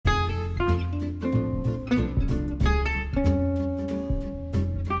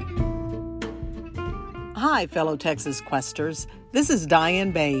Hi, fellow Texas Questers. This is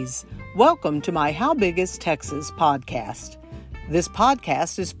Diane Bays. Welcome to my How Big is Texas podcast. This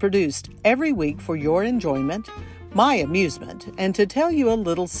podcast is produced every week for your enjoyment, my amusement, and to tell you a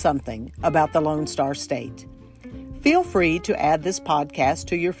little something about the Lone Star State. Feel free to add this podcast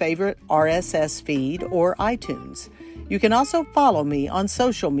to your favorite RSS feed or iTunes. You can also follow me on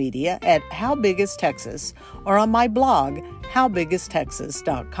social media at How Big is Texas or on my blog,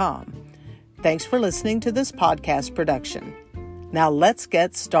 howbigistexas.com. Thanks for listening to this podcast production. Now let's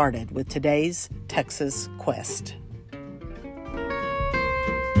get started with today's Texas Quest.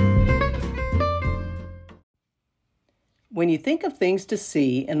 When you think of things to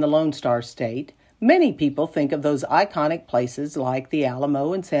see in the Lone Star State, many people think of those iconic places like the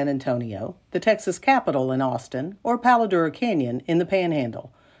Alamo in San Antonio, the Texas Capitol in Austin, or Palo Duro Canyon in the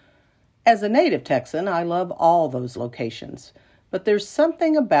Panhandle. As a native Texan, I love all those locations. But there's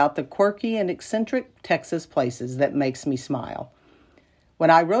something about the quirky and eccentric Texas places that makes me smile. When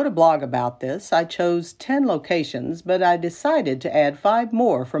I wrote a blog about this, I chose 10 locations, but I decided to add 5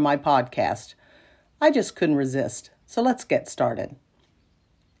 more for my podcast. I just couldn't resist, so let's get started.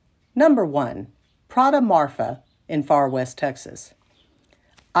 Number 1, Prata Marfa in far west Texas.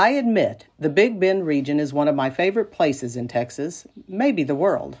 I admit the Big Bend region is one of my favorite places in Texas, maybe the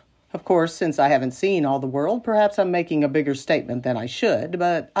world. Of course, since I haven't seen all the world, perhaps I'm making a bigger statement than I should,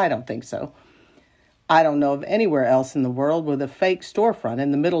 but I don't think so. I don't know of anywhere else in the world with a fake storefront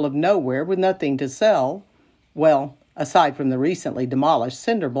in the middle of nowhere with nothing to sell. Well, aside from the recently demolished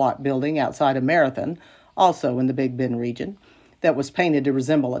cinder block building outside of Marathon, also in the Big Bend region, that was painted to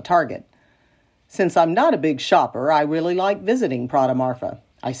resemble a Target. Since I'm not a big shopper, I really like visiting Prata Marfa.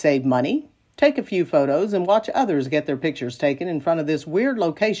 I save money, take a few photos, and watch others get their pictures taken in front of this weird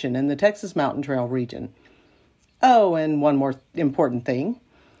location in the Texas Mountain Trail region. Oh, and one more important thing.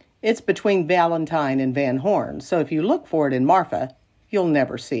 It's between Valentine and Van Horn, so if you look for it in Marfa, you'll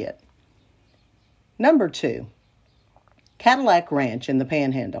never see it. Number 2, Cadillac Ranch in the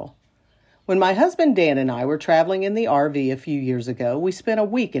Panhandle. When my husband Dan and I were traveling in the RV a few years ago, we spent a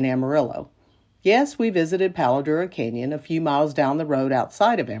week in Amarillo. Yes, we visited Palo Duro Canyon a few miles down the road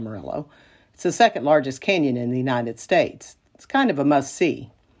outside of Amarillo. It's the second largest canyon in the United States. It's kind of a must-see.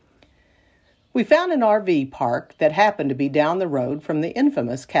 We found an RV park that happened to be down the road from the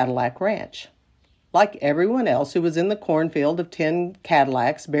infamous Cadillac Ranch. Like everyone else who was in the cornfield of 10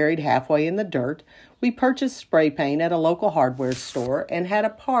 Cadillacs buried halfway in the dirt, we purchased spray paint at a local hardware store and had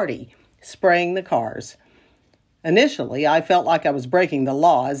a party spraying the cars. Initially, I felt like I was breaking the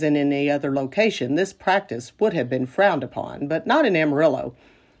law, as in any other location. This practice would have been frowned upon, but not in Amarillo.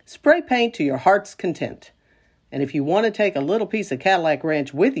 Spray paint to your heart's content. And if you want to take a little piece of Cadillac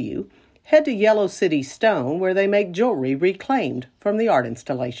Ranch with you, head to Yellow City Stone, where they make jewelry reclaimed from the art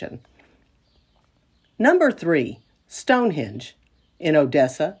installation. Number 3, Stonehenge in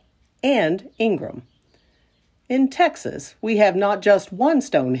Odessa and Ingram. In Texas, we have not just one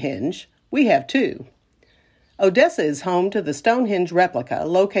Stonehenge, we have 2. Odessa is home to the Stonehenge replica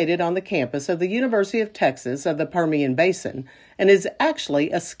located on the campus of the University of Texas of the Permian Basin and is actually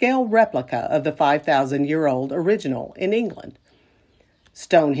a scale replica of the 5,000-year-old original in England.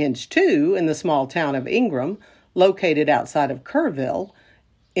 Stonehenge 2 in the small town of Ingram, located outside of Kerrville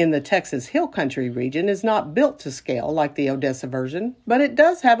in the Texas Hill Country region, is not built to scale like the Odessa version, but it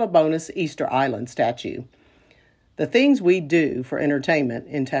does have a bonus Easter Island statue. The things we do for entertainment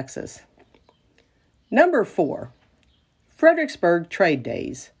in Texas. Number 4, Fredericksburg Trade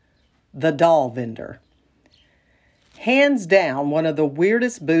Days, the doll vendor. Hands down, one of the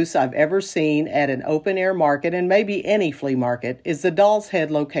weirdest booths I've ever seen at an open-air market, and maybe any flea market, is the Doll's Head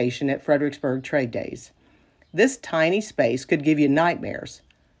location at Fredericksburg Trade Days. This tiny space could give you nightmares.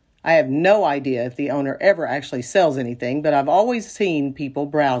 I have no idea if the owner ever actually sells anything, but I've always seen people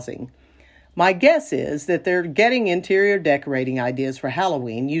browsing. My guess is that they're getting interior decorating ideas for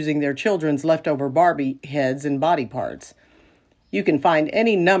Halloween using their children's leftover Barbie heads and body parts. You can find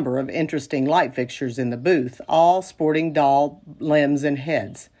any number of interesting light fixtures in the booth, all sporting doll limbs and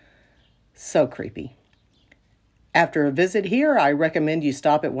heads. So creepy. After a visit here, I recommend you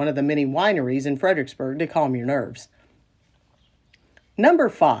stop at one of the many wineries in Fredericksburg to calm your nerves. Number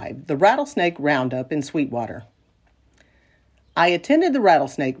 5, the Rattlesnake Roundup in Sweetwater. I attended the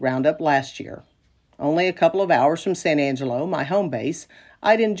Rattlesnake Roundup last year. Only a couple of hours from San Angelo, my home base,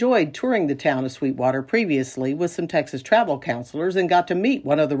 I'd enjoyed touring the town of Sweetwater previously with some Texas travel counselors and got to meet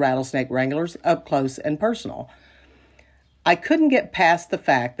one of the rattlesnake wranglers up close and personal. I couldn't get past the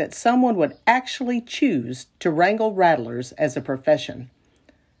fact that someone would actually choose to wrangle rattlers as a profession.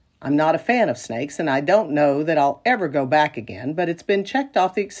 I'm not a fan of snakes, and I don't know that I'll ever go back again, but it's been checked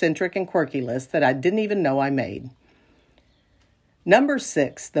off the Eccentric and Quirky list that I didn't even know I made. Number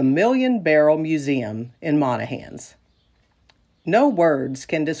 6, the Million Barrel Museum in Monahans. No words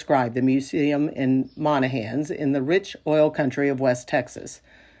can describe the museum in Monahans in the rich oil country of West Texas.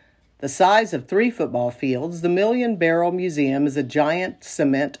 The size of 3 football fields, the Million Barrel Museum is a giant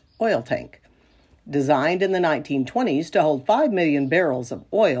cement oil tank. Designed in the 1920s to hold 5 million barrels of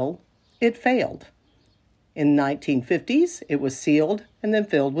oil, it failed. In the 1950s, it was sealed and then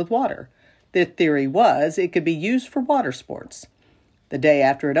filled with water. The theory was it could be used for water sports. The day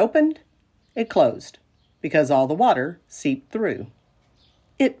after it opened, it closed because all the water seeped through.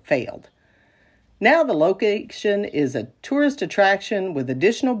 It failed. Now the location is a tourist attraction with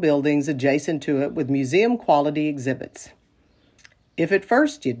additional buildings adjacent to it with museum-quality exhibits. If at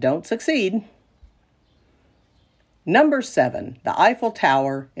first you don't succeed. Number 7, the Eiffel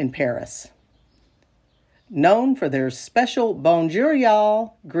Tower in Paris. Known for their special Bonjour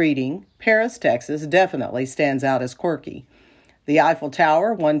y'all greeting, Paris, Texas definitely stands out as quirky. The Eiffel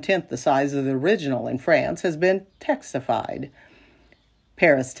Tower, 1/10 the size of the original in France, has been Texified.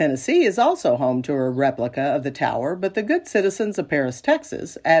 Paris, Tennessee is also home to a replica of the tower, but the good citizens of Paris,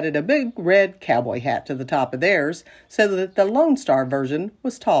 Texas added a big red cowboy hat to the top of theirs so that the Lone Star version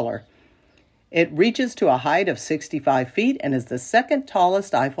was taller. It reaches to a height of 65 feet and is the second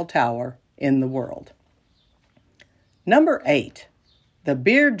tallest Eiffel Tower in the world. Number 8, the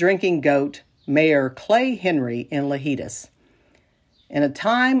beer-drinking goat, Mayor Clay Henry in Lajitas. In a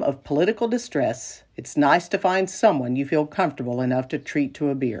time of political distress, it's nice to find someone you feel comfortable enough to treat to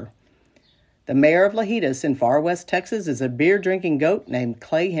a beer. The mayor of Lajitas in far west Texas is a beer-drinking goat named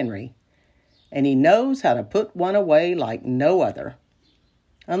Clay Henry, and he knows how to put one away like no other.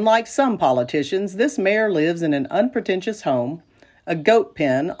 Unlike some politicians, this mayor lives in an unpretentious home, a goat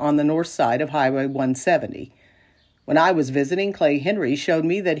pen on the north side of Highway 170. When I was visiting, Clay Henry showed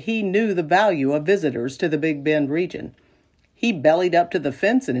me that he knew the value of visitors to the Big Bend region. He bellied up to the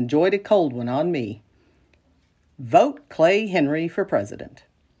fence and enjoyed a cold one on me. Vote Clay Henry for president.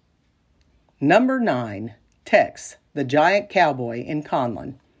 Number 9, Tex, the giant cowboy in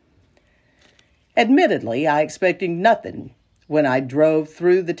Conlon. Admittedly, I expected nothing when I drove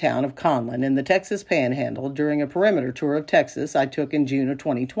through the town of Conlon in the Texas Panhandle during a perimeter tour of Texas I took in June of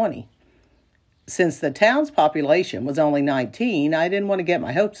 2020. Since the town's population was only 19, I didn't want to get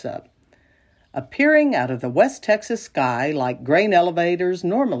my hopes up. Appearing out of the West Texas sky like grain elevators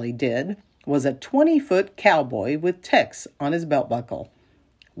normally did was a 20-foot cowboy with Tex on his belt buckle.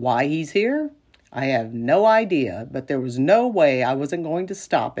 Why he's here? I have no idea, but there was no way I wasn't going to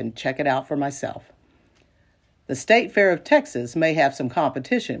stop and check it out for myself. The State Fair of Texas may have some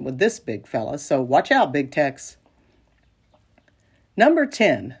competition with this big fella, so watch out, Big Tex. Number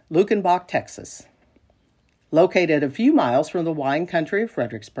 10, Luckenbach, Texas. Located a few miles from the wine country of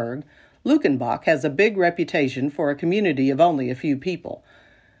Fredericksburg, Luckenbach has a big reputation for a community of only a few people.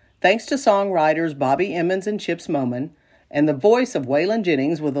 Thanks to songwriters Bobby Emmons and Chips Moman, and the voice of Waylon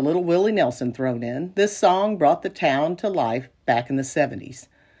Jennings with a little Willie Nelson thrown in, this song brought the town to life back in the 70s.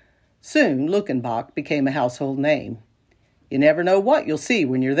 Soon, Luckenbach became a household name. You never know what you'll see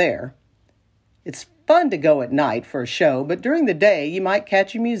when you're there. It's fun to go at night for a show, but during the day you might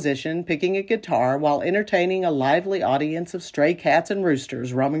catch a musician picking a guitar while entertaining a lively audience of stray cats and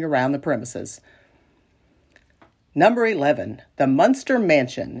roosters roaming around the premises. Number 11, the Munster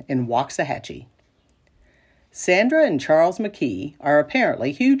Mansion in Waxahachie. Sandra and Charles McKee are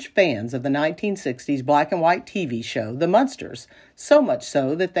apparently huge fans of the 1960s black and white TV show The Munsters, so much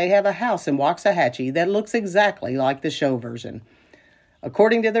so that they have a house in Waxahachie that looks exactly like the show version.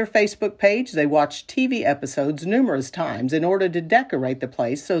 According to their Facebook page, they watched TV episodes numerous times in order to decorate the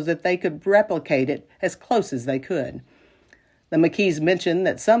place so that they could replicate it as close as they could. The McKees mentioned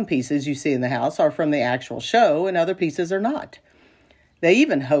that some pieces you see in the house are from the actual show and other pieces are not. They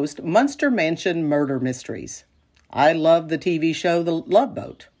even host Munster Mansion Murder Mysteries. I loved the TV show The Love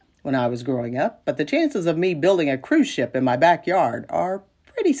Boat when I was growing up, but the chances of me building a cruise ship in my backyard are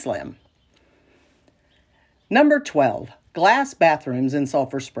pretty slim. Number 12, glass bathrooms in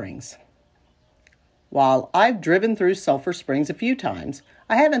Sulphur Springs. While I've driven through Sulphur Springs a few times,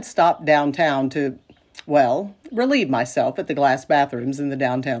 I haven't stopped downtown to, relieve myself at the glass bathrooms in the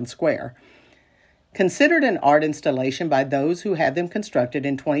downtown square. Considered an art installation by those who had them constructed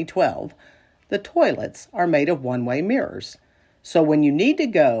in 2012, the toilets are made of one-way mirrors. So when you need to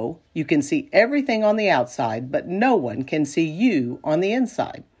go, you can see everything on the outside, but no one can see you on the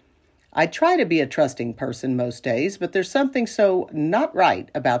inside. I try to be a trusting person most days, but there's something so not right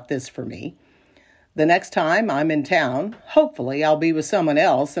about this for me. The next time I'm in town, hopefully I'll be with someone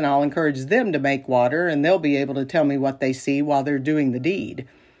else and I'll encourage them to make water and they'll be able to tell me what they see while they're doing the deed.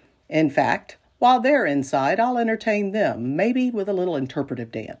 In fact, while they're inside, I'll entertain them, maybe with a little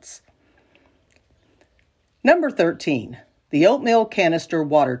interpretive dance. Number 13, the Oatmeal Canister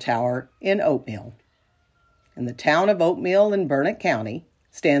Water Tower in Oatmeal. In the town of Oatmeal in Burnett County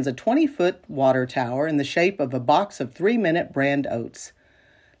stands a 20-foot water tower in the shape of a box of 3-minute brand oats.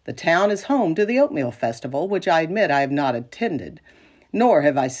 The town is home to the Oatmeal Festival, which I admit I have not attended, nor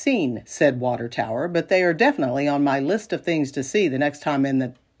have I seen said water tower, but they are definitely on my list of things to see the next time in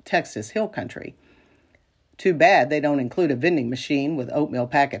the Texas Hill Country. Too bad they don't include a vending machine with oatmeal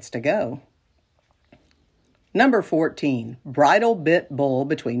packets to go. Number 14, Bridle Bit Bull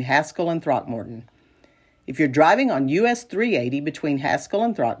between Haskell and Throckmorton. If you're driving on US 380 between Haskell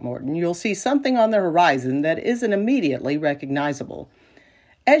and Throckmorton, you'll see something on the horizon that isn't immediately recognizable.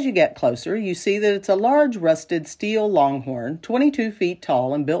 As you get closer, you see that it's a large rusted steel longhorn, 22 feet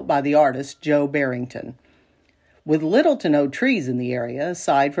tall and built by the artist Joe Barrington. With little to no trees in the area,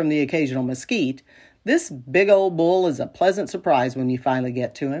 aside from the occasional mesquite, this big old bull is a pleasant surprise when you finally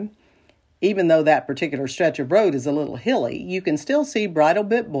get to him. Even though that particular stretch of road is a little hilly, you can still see Bridle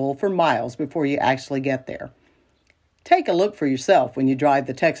Bit Bull for miles before you actually get there. Take a look for yourself when you drive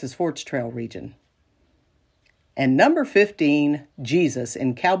the Texas Forts Trail region. And number 15, Jesus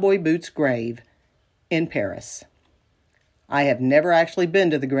in Cowboy Boots' grave in Paris. I have never actually been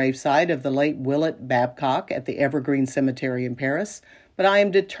to the gravesite of the late Willett Babcock at the Evergreen Cemetery in Paris, but I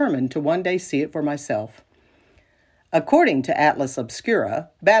am determined to one day see it for myself. According to Atlas Obscura,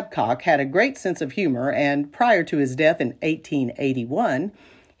 Babcock had a great sense of humor, and prior to his death in 1881,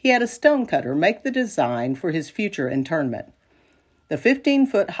 he had a stonecutter make the design for his future interment. The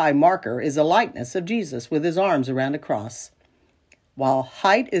 15-foot-high marker is a likeness of Jesus with his arms around a cross. While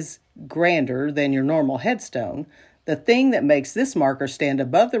height is grander than your normal headstone, the thing that makes this marker stand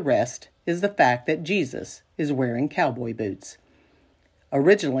above the rest is the fact that Jesus is wearing cowboy boots.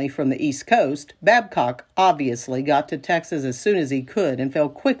 Originally from the East Coast, Babcock obviously got to Texas as soon as he could and fell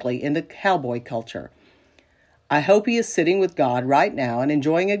quickly into cowboy culture. I hope he is sitting with God right now and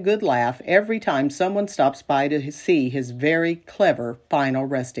enjoying a good laugh every time someone stops by to see his very clever final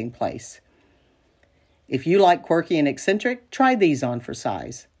resting place. If you like Quirky and Eccentric, try these on for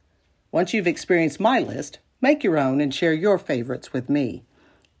size. Once you've experienced my list, make your own and share your favorites with me.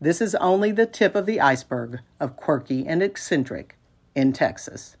 This is only the tip of the iceberg of Quirky and Eccentric in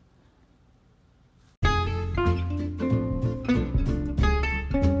Texas.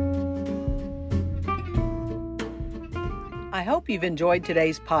 I hope you've enjoyed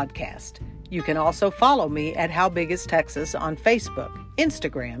today's podcast. You can also follow me at How Big is Texas on Facebook,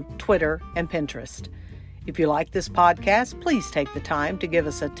 Instagram, Twitter, and Pinterest. If you like this podcast, please take the time to give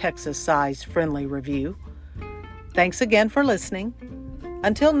us a Texas-sized friendly review. Thanks again for listening.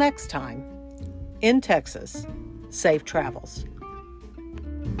 Until next time, in Texas, safe travels.